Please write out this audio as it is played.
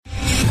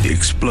The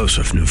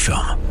explosive new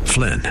film,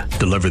 Flynn,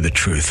 deliver the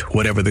truth,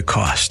 whatever the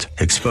cost,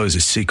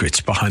 exposes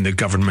secrets behind the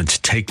government's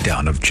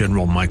takedown of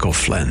General Michael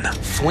Flynn.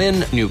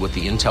 Flynn knew what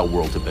the intel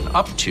world had been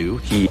up to.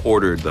 He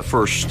ordered the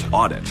first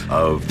audit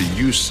of the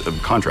use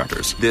of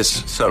contractors.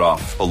 This set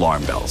off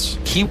alarm bells.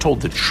 He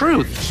told the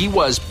truth. He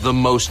was the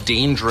most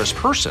dangerous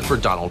person for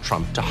Donald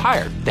Trump to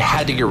hire. They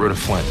had to get rid of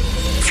Flynn.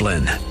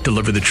 Flynn,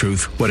 deliver the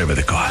truth, whatever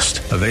the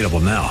cost. Available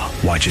now.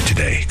 Watch it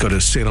today. Go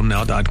to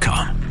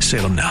salemnow.com.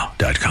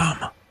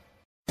 salemnow.com.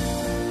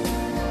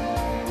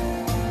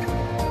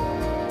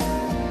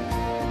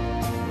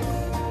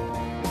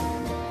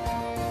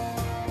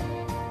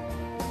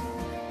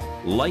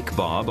 Like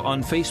Bob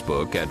on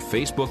Facebook at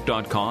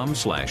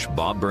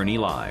facebook.com/Bob Burney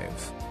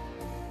Live.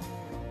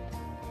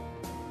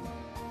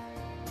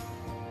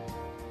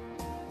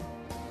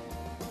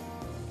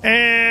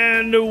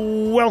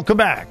 And welcome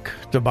back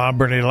to Bob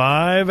Burney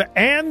Live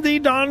and the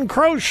Don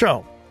Crow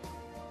Show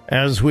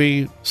as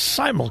we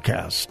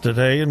simulcast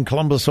today in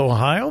Columbus,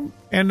 Ohio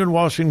and in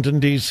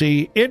Washington,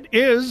 D.C. It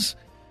is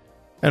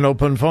an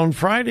Open Phone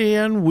Friday,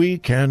 and we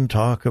can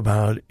talk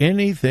about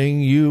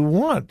anything you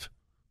want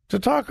to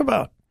talk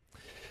about.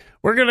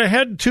 We're going to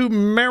head to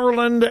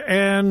Maryland,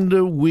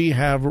 and we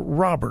have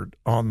Robert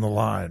on the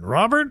line.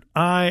 Robert,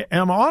 I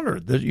am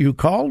honored that you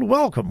called.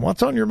 Welcome.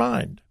 What's on your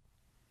mind?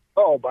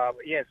 Oh, Bob,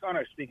 yes,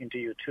 honor speaking to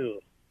you,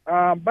 too.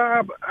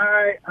 Bob,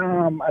 I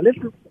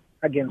listened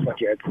against what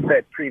you had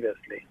said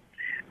previously.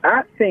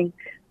 I think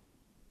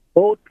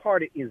both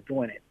parties is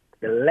doing it,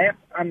 the left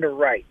and the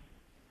right.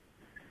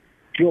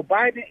 Joe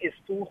Biden is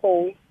too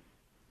old,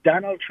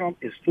 Donald Trump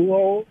is too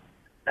old,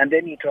 and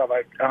then you have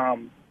a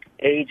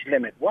age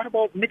limit. What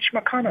about Mitch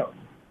McConnell?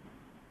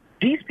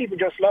 These people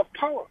just love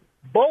power.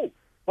 Both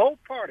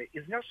parties.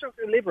 It's not just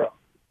a liberal.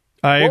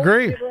 I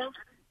agree. Liberals,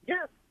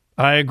 yes.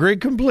 I agree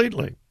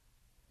completely.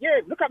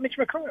 Yeah, look at Mitch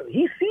McConnell.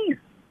 He sees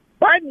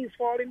Biden is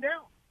falling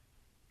down.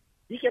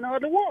 He can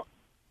hardly walk.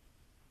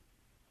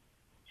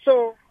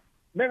 So,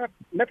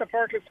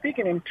 metaphorically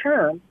speaking, in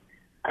term,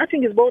 I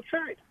think it's both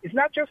sides. It's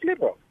not just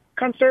liberal,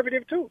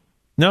 conservative too.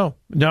 No,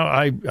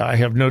 I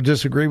have no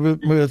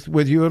disagreement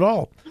with you at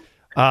all.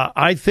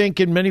 I think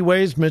in many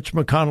ways Mitch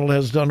McConnell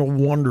has done a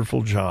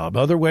wonderful job.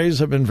 Other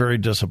ways I've been very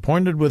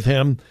disappointed with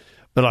him,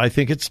 but I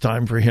think it's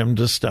time for him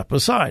to step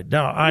aside.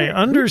 Now, I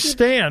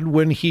understand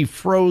when he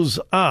froze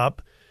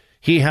up,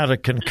 he had a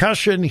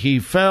concussion, he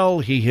fell,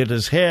 he hit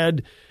his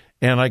head,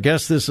 and I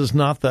guess this is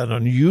not that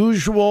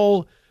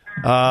unusual,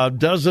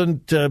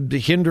 doesn't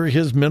hinder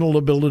his mental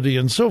ability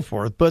and so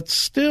forth, but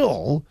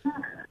still,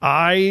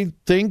 I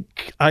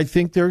think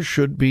there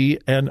should be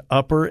an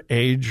upper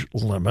age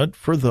limit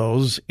for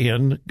those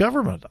in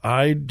government.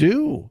 I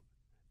do.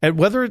 And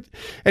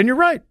you're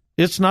right,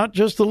 it's not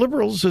just the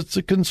liberals, it's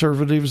the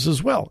conservatives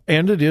as well.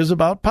 And it is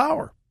about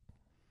power.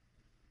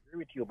 I agree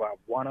with you about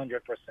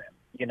 100%.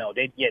 You know,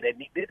 they're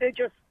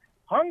just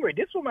hungry.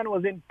 This woman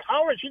was in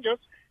power. She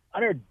just,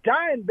 on her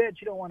dying bed,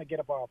 she don't want to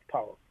get up off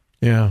power.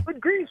 Yeah. Good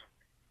grief.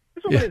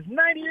 This woman is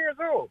 90 years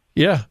old.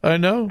 Yeah, I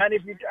know. And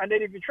if you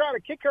try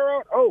to kick her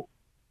out,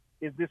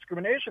 is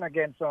discrimination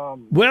against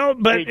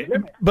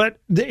but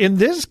in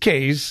this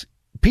case,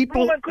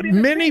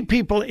 many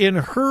people in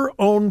her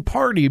own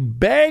party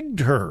begged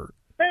her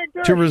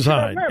to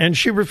resign, and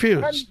she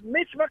refused. And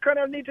Mitch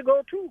McConnell need to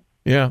go too.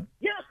 Yeah.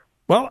 Yes.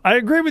 Well, I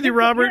agree with you,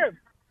 Robert.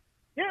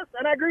 Yes,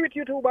 and I agree with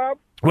you too, Bob.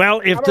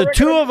 Well, if the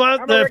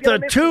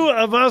two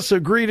of us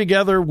agree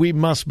together, we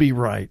must be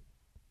right.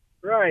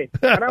 Right.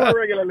 And I'm a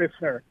regular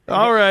listener.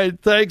 All right.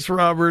 Thanks,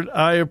 Robert.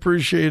 I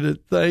appreciate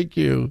it. Thank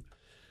you.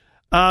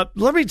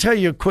 Let me tell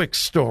you a quick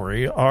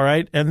story, all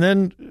right, and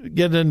then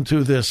get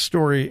into this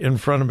story in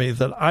front of me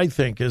that I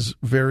think is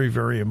very,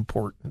 very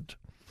important.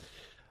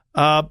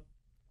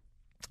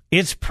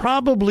 It's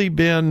probably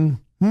been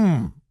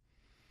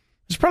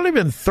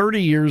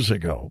 30 years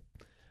ago.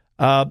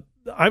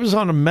 I was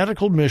on a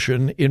medical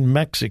mission in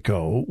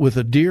Mexico with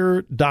a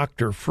dear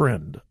doctor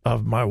friend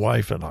of my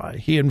wife and I.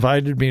 He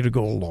invited me to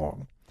go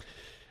along.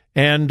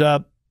 And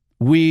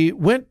we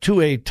went to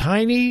a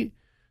tiny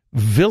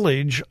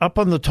village up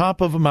on the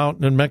top of a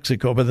mountain in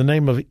Mexico by the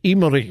name of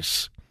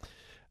Imuris.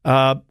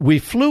 We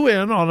flew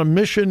in on a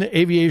mission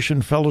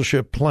aviation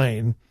fellowship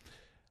plane.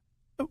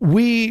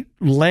 We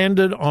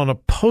landed on a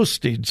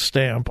postage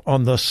stamp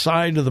on the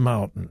side of the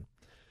mountain.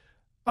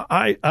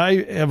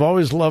 I have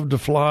always loved to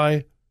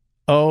fly.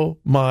 Oh,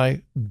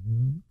 my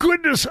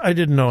goodness. I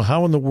didn't know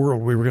how in the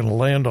world we were going to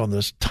land on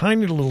this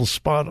tiny little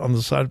spot on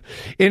the side.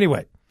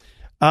 Anyway,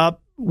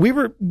 we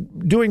were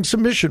doing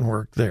some mission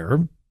work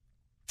there.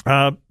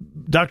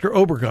 Dr.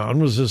 Obregon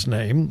was his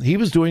name. He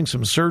was doing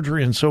some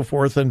surgery and so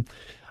forth, and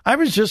I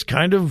was just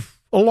kind of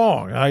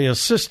along. I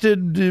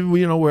assisted,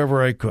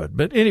 wherever I could.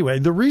 But anyway,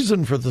 the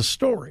reason for the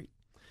story,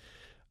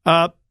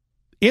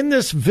 in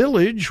this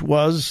village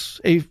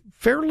was a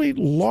fairly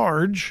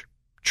large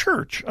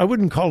church. I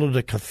wouldn't call it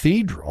a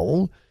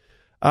cathedral,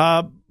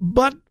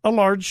 but a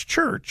large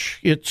church.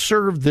 It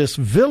served this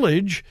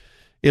village.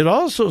 It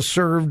also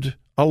served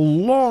a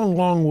long,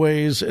 long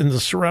ways in the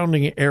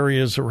surrounding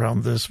areas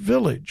around this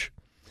village.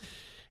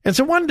 And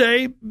so one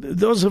day,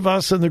 those of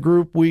us in the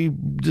group, we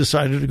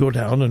decided to go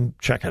down and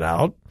check it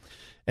out.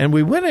 And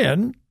we went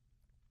in,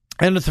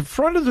 and at the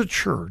front of the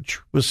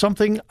church was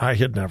something I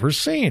had never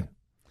seen.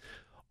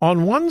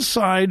 On one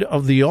side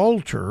of the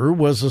altar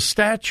was a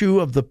statue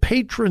of the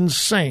patron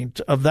saint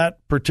of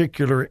that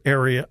particular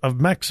area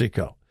of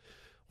Mexico.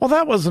 Well,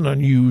 that wasn't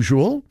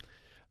unusual.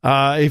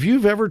 If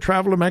you've ever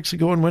traveled to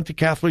Mexico and went to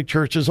Catholic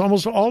churches,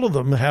 almost all of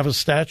them have a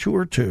statue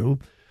or two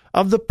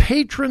of the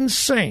patron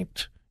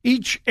saint.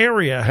 Each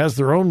area has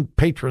their own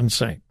patron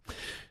saint.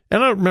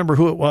 And I don't remember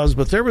who it was,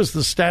 but there was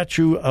the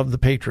statue of the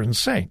patron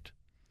saint.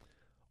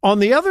 On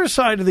the other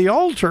side of the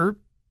altar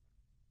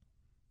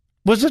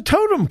was a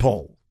totem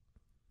pole.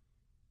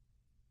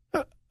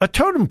 A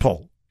totem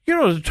pole. You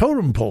know what a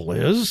totem pole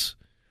is?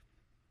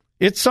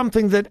 It's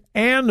something that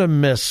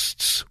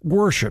animists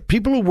worship,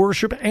 people who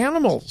worship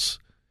animals.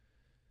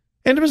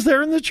 And it was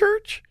there in the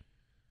church.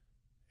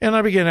 And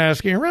I began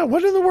asking around,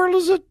 what in the world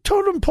is a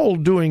totem pole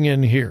doing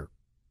in here?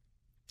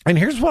 And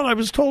here's what I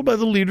was told by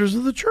the leaders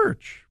of the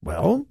church.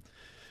 Well,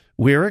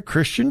 we're a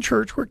Christian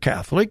church, we're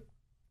Catholic,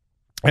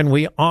 and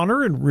we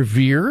honor and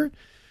revere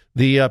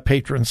the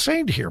patron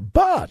saint here.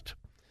 But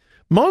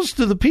most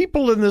of the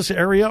people in this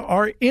area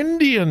are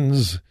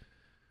Indians,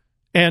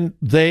 and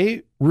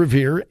they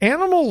revere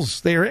animals.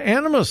 They are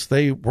animists.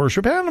 They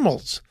worship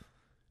animals.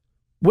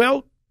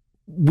 Well,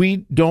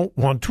 we don't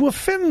want to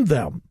offend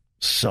them.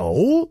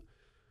 So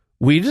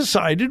we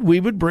decided we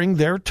would bring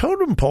their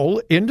totem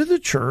pole into the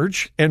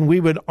church, and we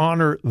would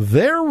honor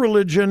their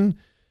religion,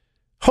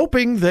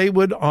 hoping they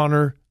would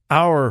honor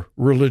our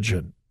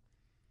religion.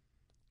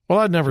 Well,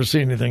 I'd never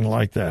seen anything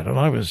like that, and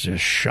I was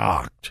just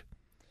shocked.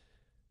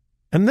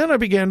 And then I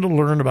began to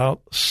learn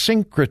about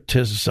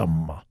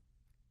syncretism.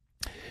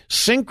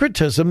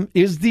 Syncretism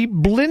is the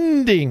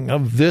blending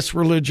of this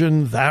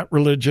religion, that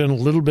religion, a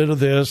little bit of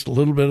this, a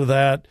little bit of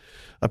that,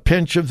 a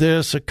pinch of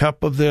this, a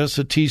cup of this,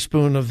 a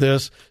teaspoon of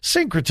this.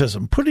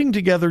 Syncretism, putting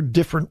together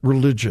different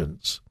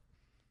religions.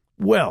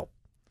 Well,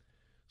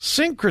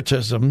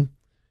 syncretism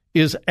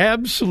is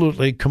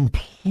absolutely,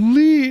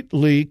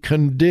 completely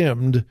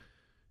condemned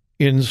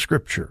in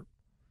Scripture.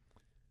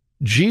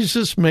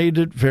 Jesus made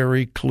it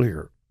very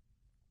clear.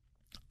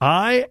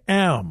 I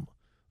am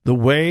the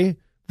way,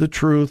 the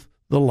truth,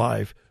 the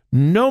life.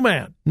 No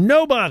man,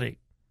 nobody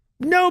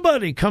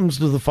comes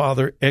to the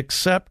Father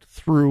except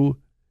through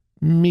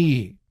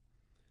me.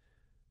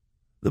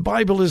 The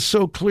Bible is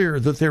so clear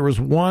that there is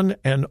one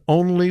and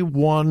only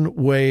one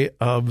way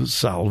of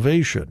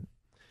salvation.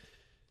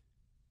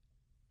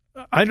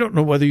 I don't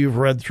know whether you've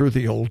read through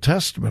the Old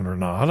Testament or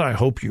not. I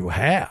hope you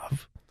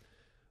have.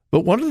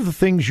 But one of the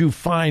things you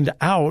find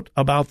out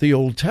about the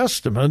Old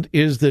Testament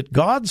is that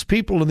God's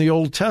people in the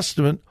Old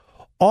Testament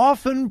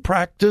often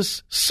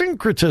practice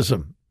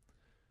syncretism.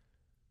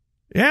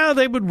 Yeah,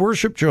 they would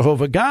worship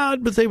Jehovah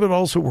God, but they would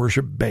also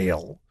worship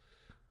Baal.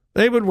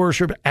 They would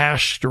worship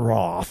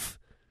Ashtaroth,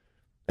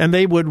 and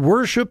they would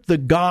worship the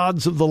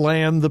gods of the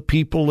land, the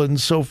people, and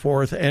so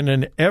forth. And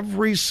in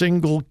every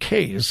single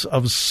case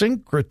of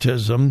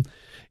syncretism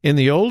in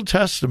the Old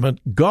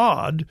Testament,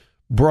 God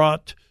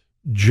brought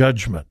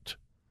judgment.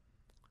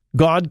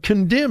 God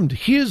condemned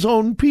his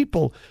own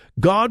people.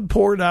 God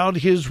poured out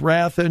his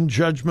wrath and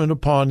judgment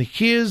upon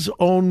his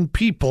own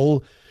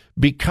people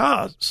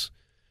because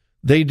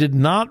they did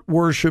not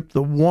worship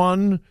the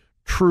one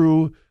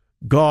true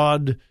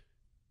God,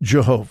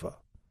 Jehovah.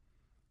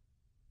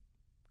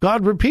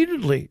 God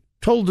repeatedly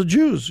told the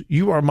Jews,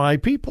 you are my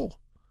people.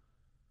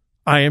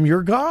 I am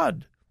your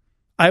God.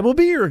 I will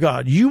be your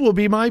God. You will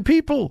be my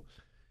people.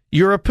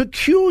 You're a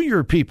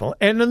peculiar people.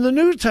 And in the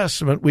New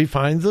Testament, we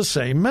find the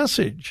same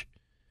message.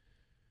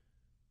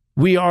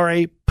 We are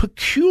a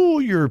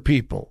peculiar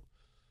people.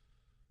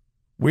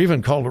 We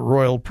even called it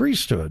royal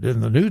priesthood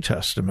in the New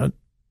Testament.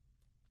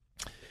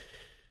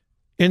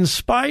 In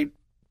spite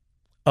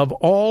of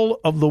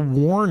all of the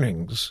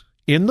warnings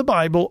in the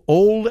Bible,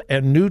 Old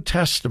and New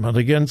Testament,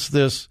 against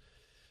this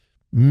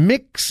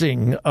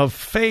mixing of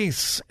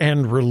faith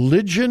and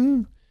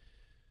religion,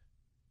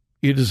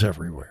 it is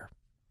everywhere.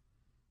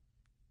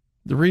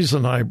 The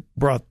reason I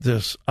brought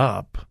this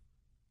up,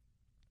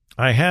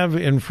 I have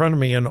in front of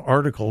me an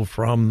article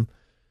from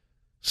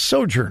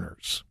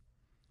Sojourners.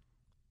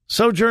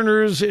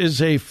 Sojourners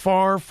is a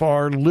far,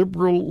 far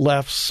liberal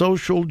left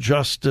social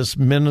justice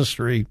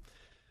ministry.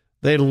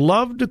 They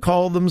love to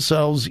call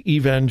themselves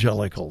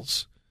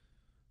evangelicals.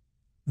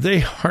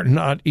 They are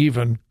not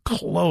even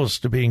close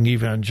to being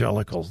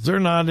evangelicals. They're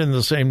not in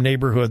the same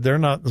neighborhood. They're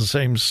not in the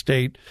same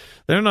state.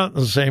 They're not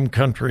in the same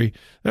country.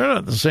 They're not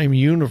in the same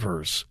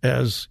universe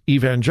as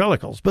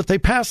evangelicals. But they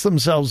pass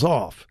themselves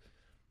off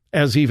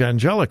as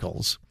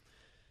evangelicals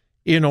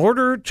in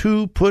order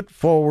to put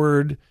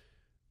forward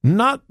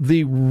not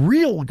the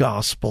real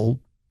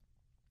gospel,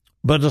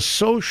 but a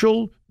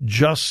social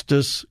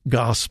justice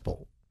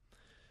gospel.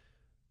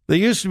 They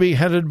used to be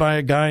headed by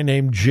a guy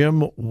named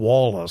Jim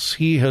Wallace.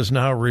 He has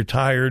now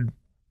retired,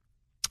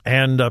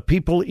 and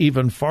people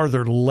even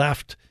farther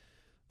left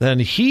than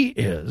he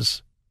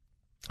is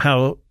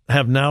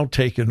have now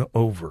taken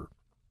over.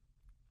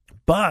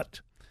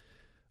 but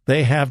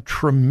they have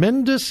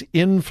tremendous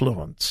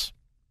influence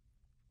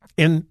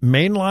in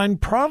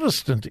mainline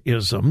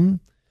Protestantism.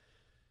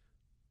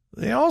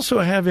 They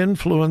also have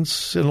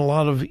influence in a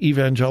lot of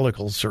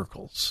evangelical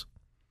circles.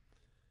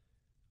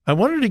 I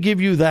wanted to give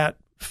you that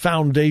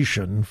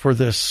foundation for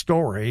this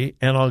story,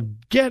 and I'll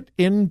get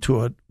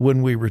into it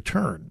when we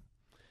return.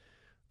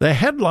 The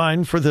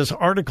headline for this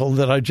article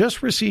that I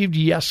just received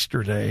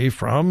yesterday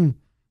from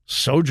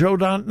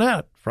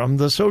Sojo.net, from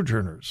the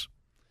Sojourners.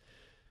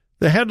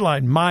 The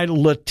headline, "My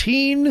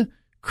Latin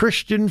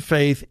Christian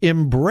faith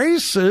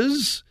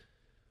embraces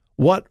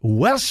what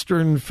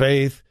Western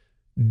faith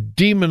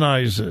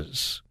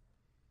demonizes."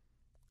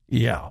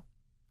 Yeah.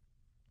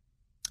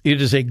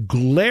 It is a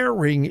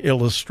glaring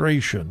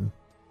illustration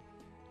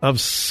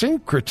of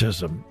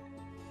syncretism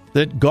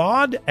that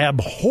God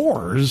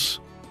abhors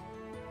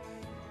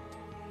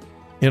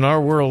in our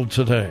world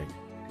today.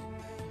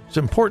 It's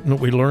important that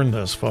we learn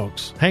this,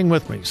 folks. Hang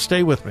with me.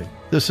 Stay with me.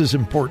 This is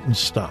important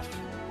stuff.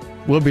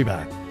 We'll be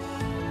back.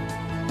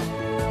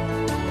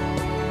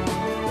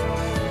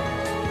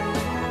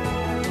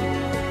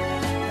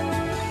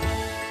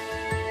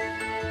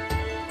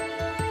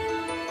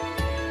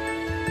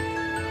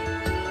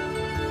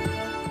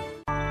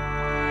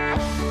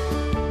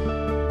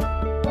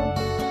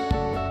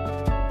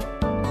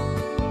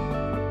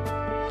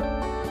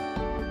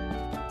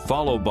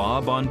 Follow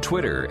Bob on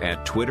Twitter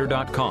at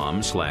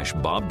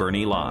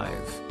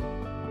twitter.com/BobBernieLive.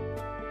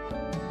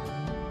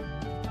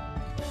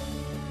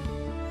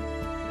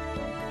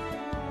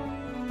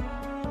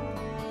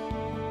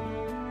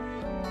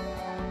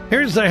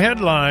 Here's the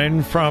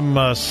headline from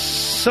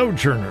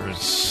Sojourners,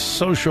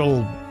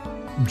 social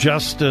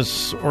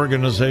justice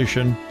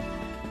organization.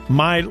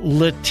 My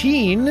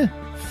Latin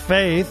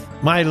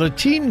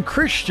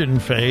Christian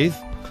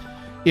faith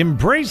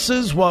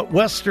embraces what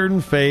Western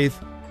faith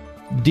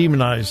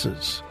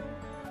demonizes.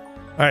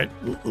 All right,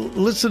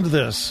 listen to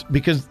this,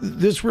 because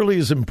this really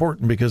is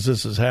important, because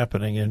this is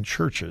happening in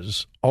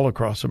churches all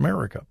across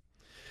America.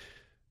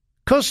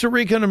 Costa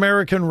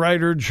Rican-American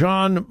writer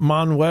John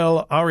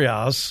Manuel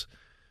Arias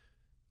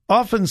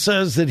often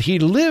says that he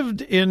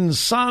lived in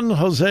San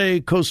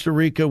Jose, Costa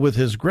Rica with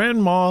his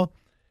grandma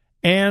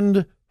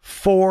and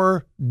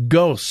 4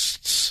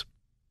 ghosts.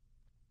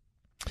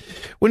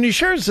 When he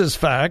shares this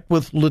fact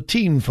with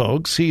Latin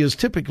folks, he is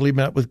typically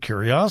met with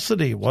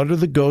curiosity. What are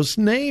the ghosts'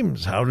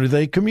 names? How do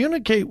they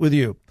communicate with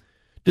you?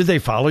 Did they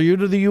follow you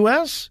to the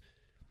U.S.?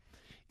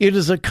 It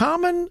is a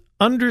common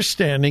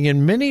understanding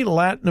in many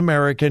Latin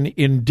American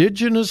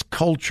indigenous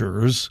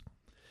cultures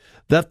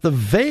that the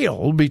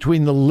veil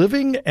between the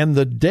living and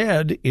the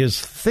dead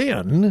is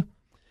thin,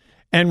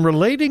 and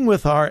relating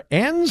with our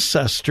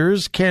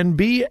ancestors can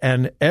be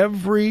an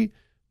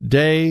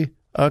everyday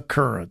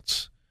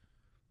occurrence.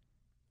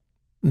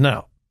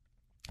 Now,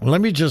 let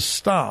me just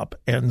stop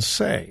and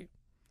say,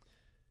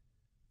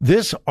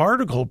 this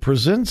article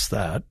presents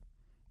that.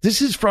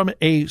 This is from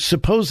a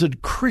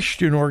supposed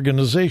Christian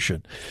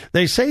organization.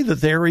 They say that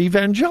they're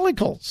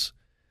evangelicals.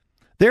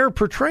 They're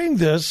portraying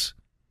this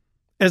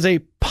as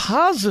a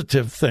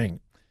positive thing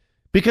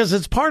because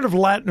it's part of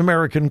Latin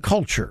American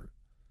culture.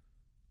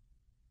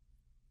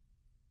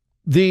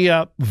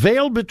 The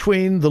veil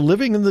between the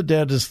living and the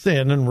dead is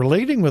thin, and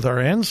relating with our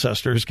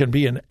ancestors can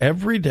be an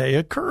everyday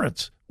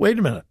occurrence. Wait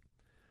a minute.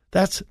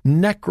 That's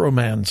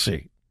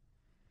necromancy.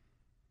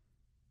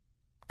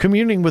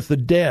 Communing with the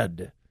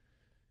dead.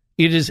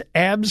 It is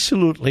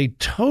absolutely,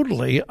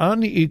 totally,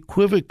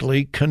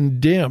 unequivocally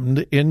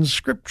condemned in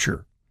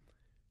Scripture.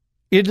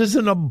 It is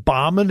an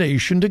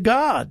abomination to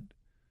God.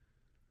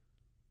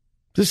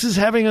 This is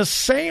having a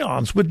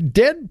seance with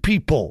dead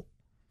people.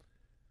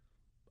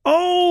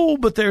 Oh,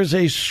 but there's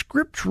a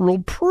scriptural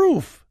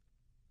proof.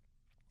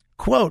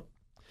 Quote,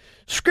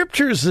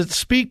 "Scriptures that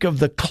speak of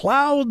the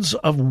clouds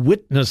of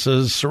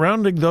witnesses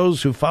surrounding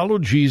those who follow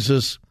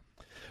Jesus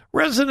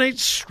resonate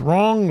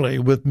strongly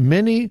with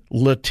many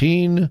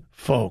Latin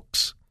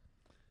folks.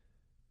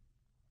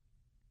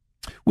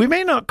 We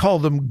may not call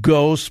them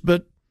ghosts,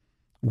 but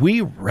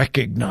we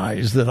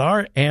recognize that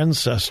our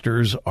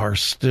ancestors are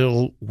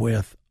still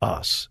with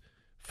us."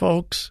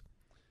 Folks,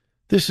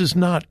 this is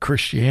not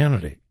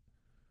Christianity.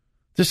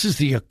 This is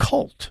the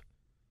occult.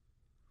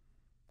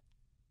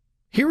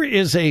 Here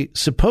is a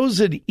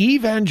supposed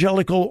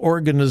evangelical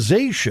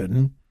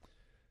organization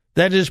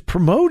that is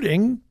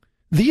promoting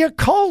the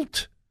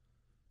occult,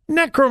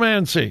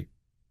 necromancy.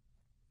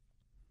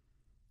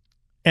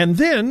 And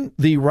then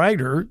the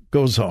writer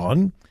goes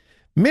on,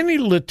 many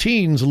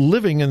Latins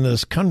living in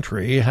this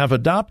country have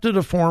adopted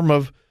a form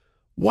of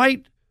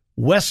white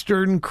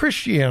Western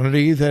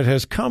Christianity that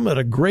has come at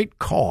a great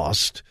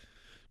cost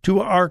to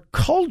our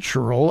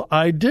cultural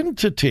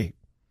identity,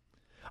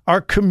 our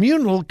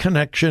communal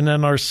connection,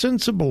 and our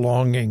sense of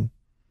belonging.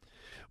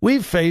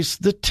 We've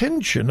faced the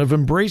tension of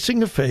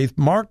embracing a faith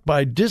marked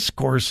by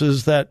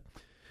discourses that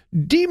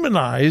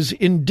demonize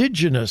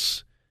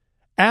indigenous,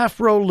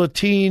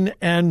 Afro-Latin,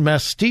 and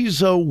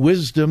mestizo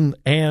wisdom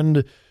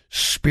and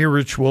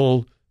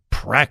spiritual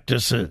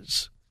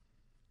practices.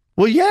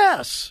 Well,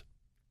 yes,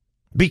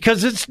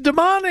 because it's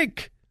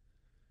demonic.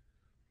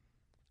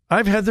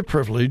 I've had the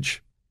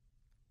privilege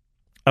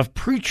of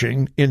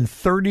preaching in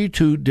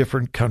 32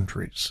 different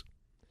countries.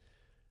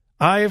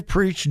 I have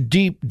preached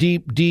deep,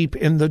 deep, deep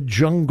in the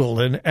jungle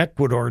in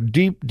Ecuador,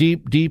 deep,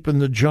 deep, deep in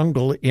the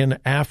jungle in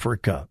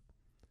Africa.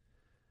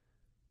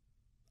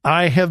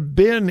 I have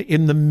been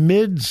in the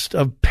midst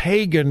of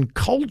pagan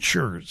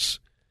cultures,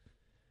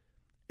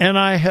 and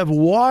I have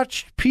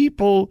watched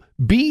people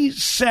be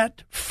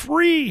set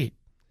free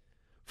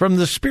from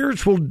the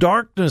spiritual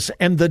darkness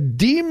and the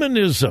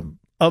demonism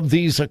of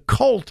these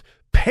occult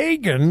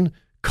pagan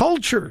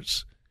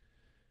cultures.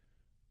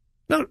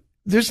 Now,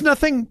 there's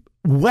nothing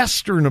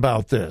Western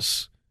about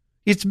this.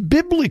 It's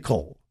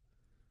biblical.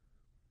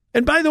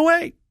 And by the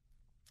way,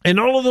 in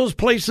all of those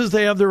places,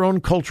 they have their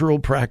own cultural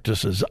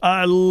practices.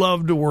 I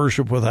love to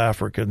worship with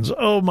Africans.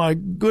 Oh, my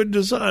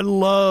goodness, I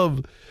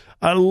love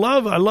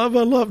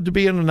to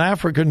be in an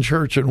African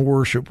church and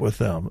worship with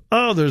them.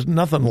 Oh, there's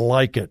nothing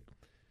like it.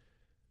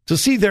 To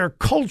see their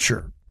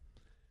culture.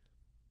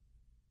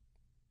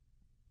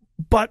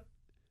 But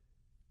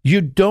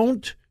you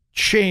don't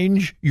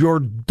change your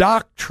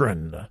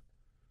doctrine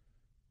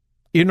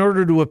in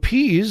order to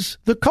appease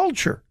the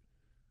culture.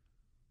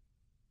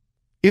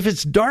 If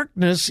it's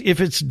darkness, if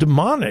it's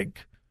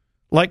demonic,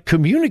 like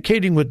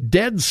communicating with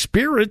dead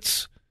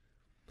spirits,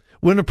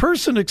 when a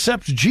person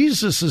accepts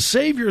Jesus as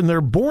Savior and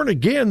they're born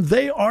again,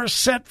 they are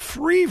set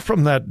free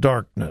from that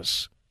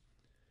darkness.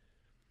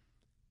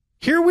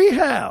 Here we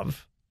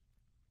have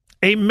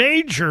a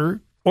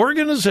major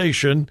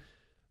organization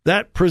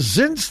that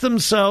presents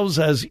themselves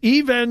as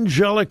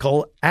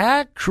evangelical,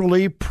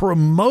 actually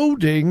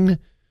promoting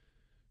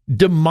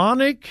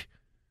demonic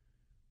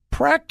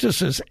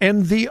practices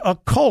and the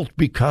occult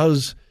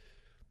because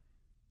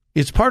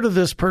it's part of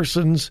this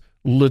person's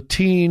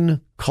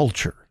Latin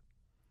culture.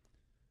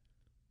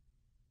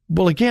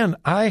 Well, again,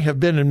 I have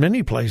been in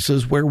many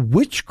places where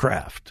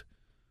witchcraft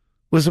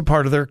was a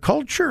part of their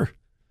culture.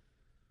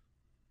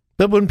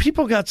 But when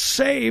people got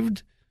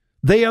saved,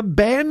 they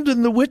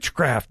abandoned the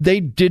witchcraft. They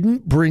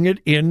didn't bring it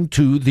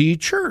into the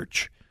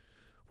church.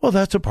 Well,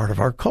 that's a part of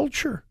our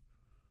culture.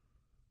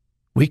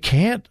 We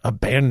can't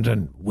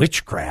abandon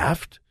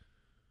witchcraft.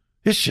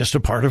 It's just a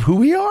part of who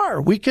we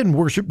are. We can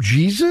worship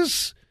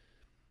Jesus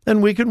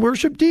and we can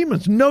worship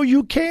demons. No,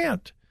 you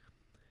can't.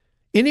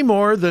 Any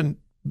more than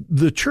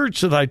the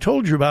church that I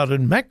told you about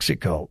in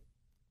Mexico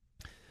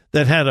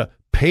that had a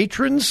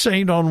patron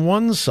saint on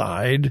one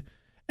side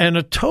and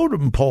a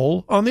totem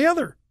pole on the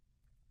other.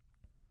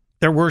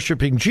 They're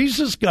worshiping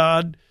Jesus,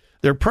 God,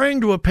 they're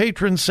praying to a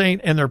patron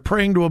saint, and they're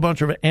praying to a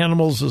bunch of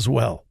animals as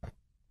well.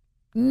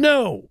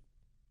 No.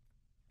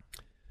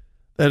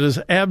 That is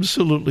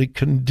absolutely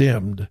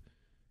condemned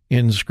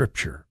in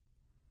Scripture.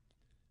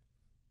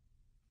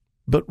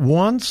 But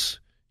once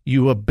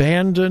you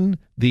abandon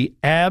the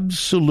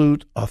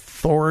absolute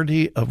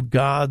authority of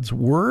God's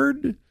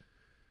Word,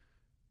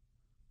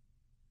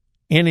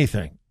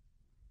 anything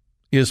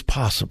is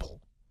possible.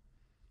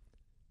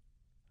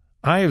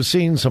 I have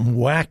seen some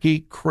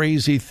wacky,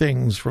 crazy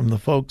things from the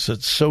folks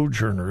at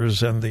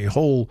Sojourners and the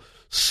whole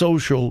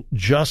social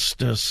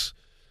justice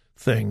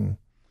thing.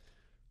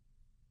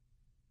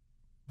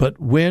 But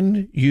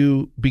when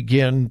you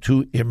begin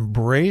to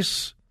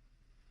embrace,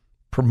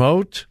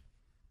 promote,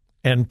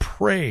 and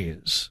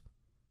praise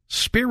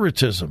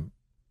spiritism,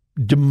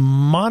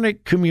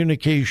 demonic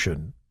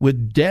communication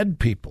with dead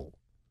people,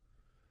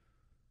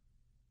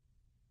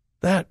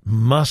 that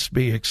must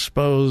be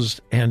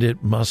exposed and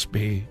it must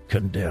be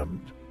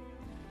condemned.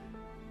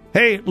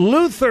 Hey,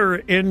 Luther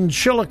in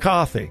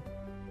Chillicothe,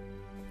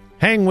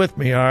 hang with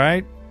me, all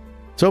right?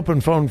 It's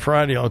Open Phone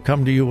Friday. I'll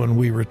come to you when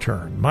we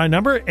return. My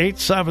number,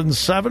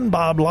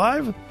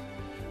 877-BOB-LIVE,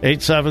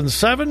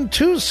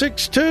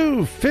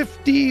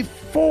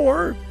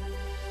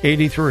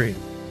 877-262-5483.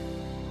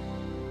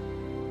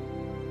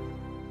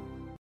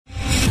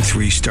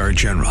 3-star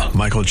General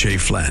Michael J.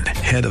 Flynn,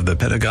 head of the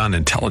Pentagon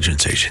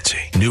Intelligence Agency,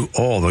 knew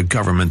all the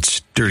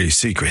government's dirty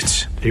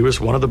secrets. He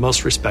was one of the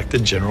most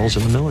respected generals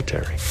in the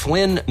military.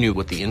 Flynn knew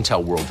what the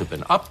intel world had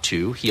been up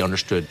to. He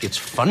understood its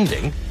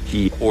funding.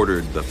 He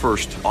ordered the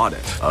first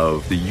audit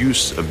of the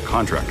use of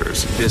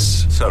contractors.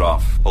 This set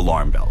off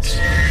alarm bells.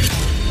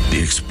 The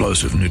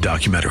explosive new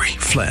documentary,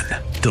 Flynn,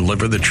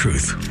 Deliver the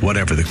Truth,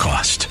 Whatever the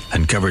Cost,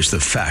 uncovers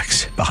the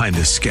facts behind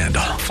this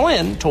scandal.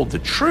 Flynn told the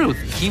truth.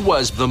 He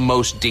was the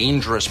most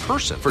dangerous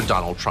person for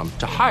Donald Trump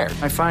to hire.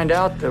 I find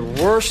out the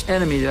worst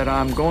enemy that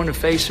I'm going to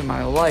face in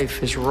my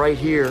life is right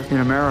here in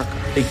America.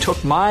 They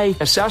took my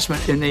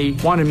assessment and they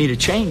wanted me to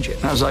change it.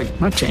 And I was like, I'm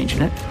not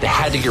changing it. They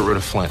had to get rid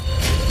of Flynn.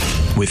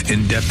 With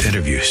in-depth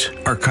interviews,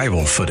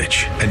 archival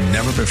footage, and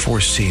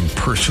never-before-seen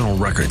personal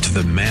records of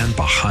the man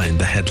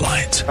behind the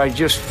headlines. I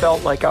just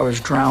felt like I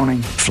was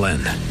drowning. Flynn,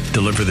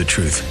 Deliver the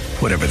Truth,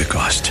 Whatever the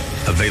Cost.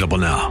 Available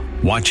now.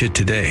 Watch it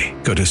today.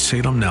 Go to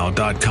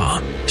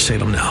salemnow.com.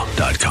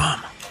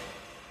 salemnow.com.